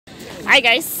Hi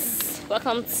guys,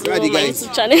 welcome to my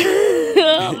YouTube channel.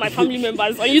 My family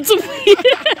members on YouTube.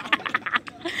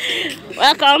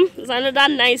 Welcome. It's another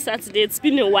nice Saturday. It's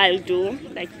been a while though,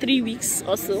 like 3 weeks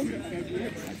or so.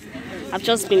 I've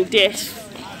just been there.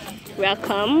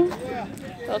 Welcome.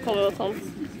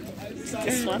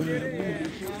 This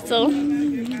one. So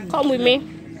come with me.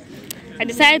 I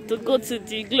decided to go to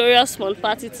the glorious Mount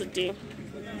Patti today.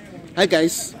 Hi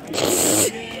guys.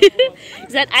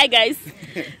 Is that hi guys?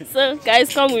 So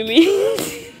guys, come with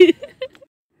me.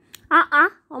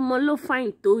 I'm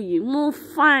fine to you. More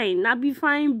fine. I be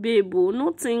fine, babe.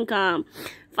 No think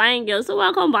fine girl. So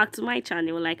welcome back to my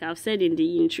channel. Like I've said in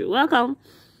the intro. Welcome.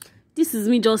 This is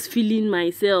me just feeling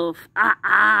myself.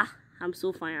 I'm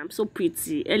so fine. I'm so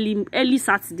pretty. Early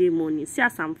Saturday morning. See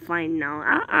as I'm fine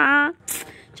now.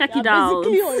 Check it out.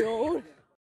 Basically on your own.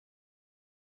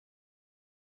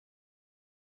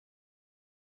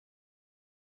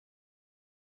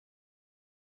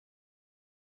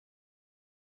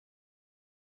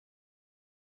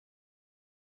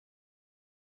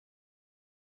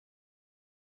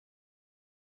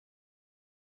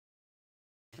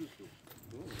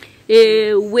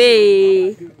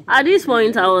 Way at this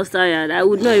point I was tired. I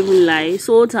would not even lie,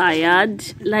 so tired.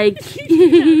 Like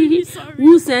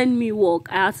who sent me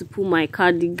work? I had to pull my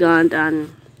cardigan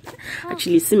and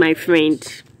actually see my friend.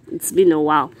 It's been a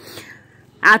while.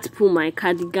 I had to pull my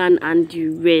cardigan and the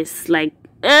rest. Like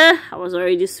I was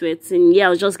already sweating. Yeah, I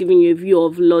was just giving you a view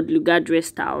of Flora Lugard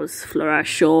rest house, Flora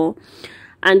Shaw,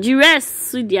 and the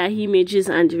rest with their images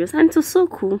and the rest, and it was so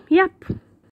cool. Yep.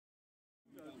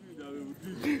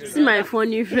 See my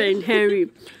funny friend Henry.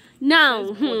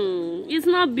 Now, it's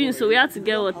not been so we have to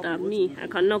get water. Me, I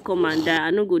cannot come and die. I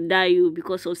no go die you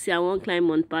because of say I won't climb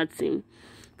Mount Patti.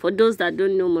 For those that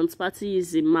don't know, Mount Patti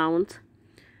is a mount,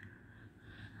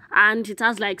 and it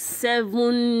has like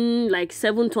seven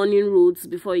turning roads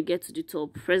before you get to the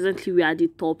top. Presently, we are at the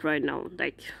top right now.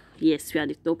 Like yes, we are at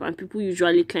the top, and people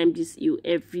usually climb this hill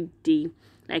every day.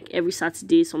 Like every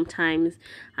Saturday sometimes,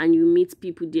 and you meet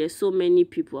people there. So many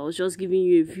people. I was just giving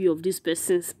you a view of these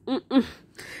persons.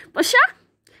 But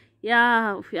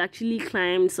yeah, we actually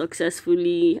climbed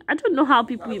successfully. I don't know how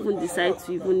people even decide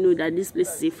to even know that this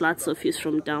place is a flat surface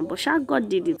from down. But God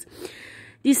did it.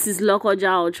 This is Lokoja.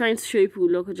 I was trying to show you people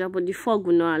Lokoja, but the fog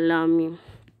will not allow me.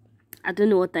 I don't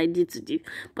know what I did today.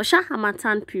 But I'm at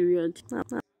tan period.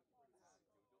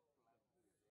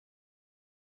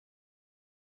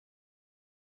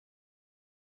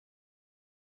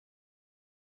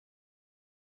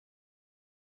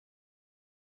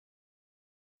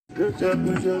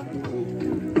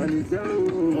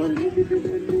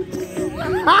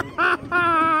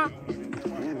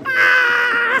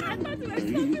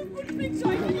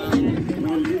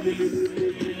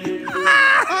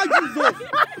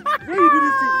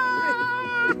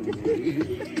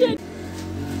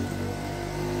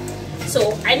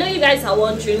 So I know you guys are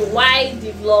wondering why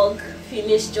the vlog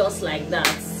finished just like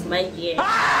that, my dear.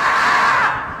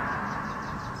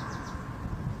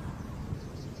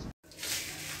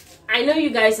 I know you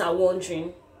guys are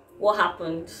wondering what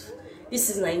happened. This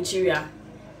is Nigeria.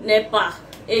 NEPA,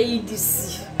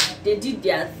 AEDC, they did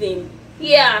their thing.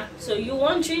 Yeah, so you're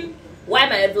wondering why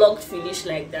my vlog finished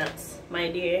like that,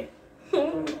 my dear.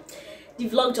 The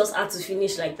vlog just had to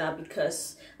finish like that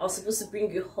because I was supposed to bring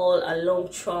you all along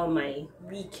throughout my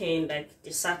weekend, like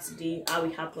the Saturday, how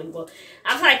it happened. But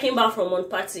after I came back from Mount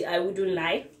Patti, I wouldn't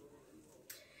lie,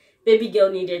 baby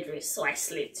girl needed rest, so I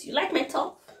slept. You like my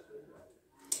top?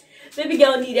 Baby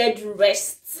girl needed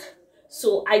rest,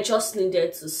 so I just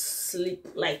needed to sleep.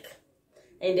 Like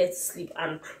I needed to sleep,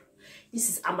 and this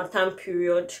is Harmattan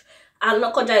period, and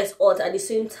Lokoja is hot at the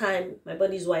same time. My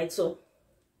body is white, so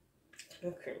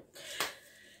okay.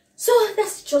 So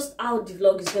that's just how the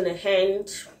vlog is gonna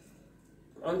end.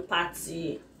 On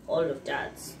Patti, all of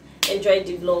that. Enjoy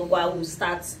the vlog while we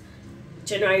start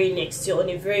January next year on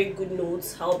a very good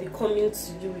note. I'll be coming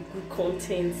to you with good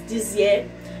content. This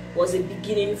year was a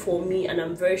beginning for me, and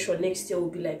I'm very sure next year will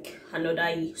be like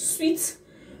another sweet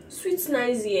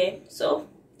nice year. So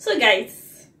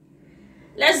guys,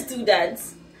 let's do that.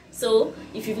 So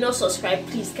if you've not subscribed,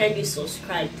 please kindly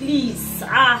subscribe, please.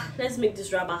 Let's make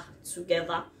this rubber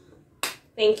together.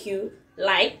 Thank you.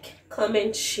 Like,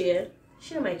 comment, share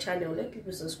my channel, let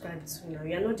people subscribe to me. Now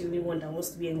you're not the only one that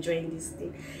wants to be enjoying this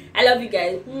thing. I love you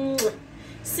guys.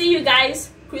 See you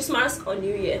guys Christmas or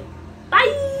New Year.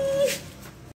 Bye.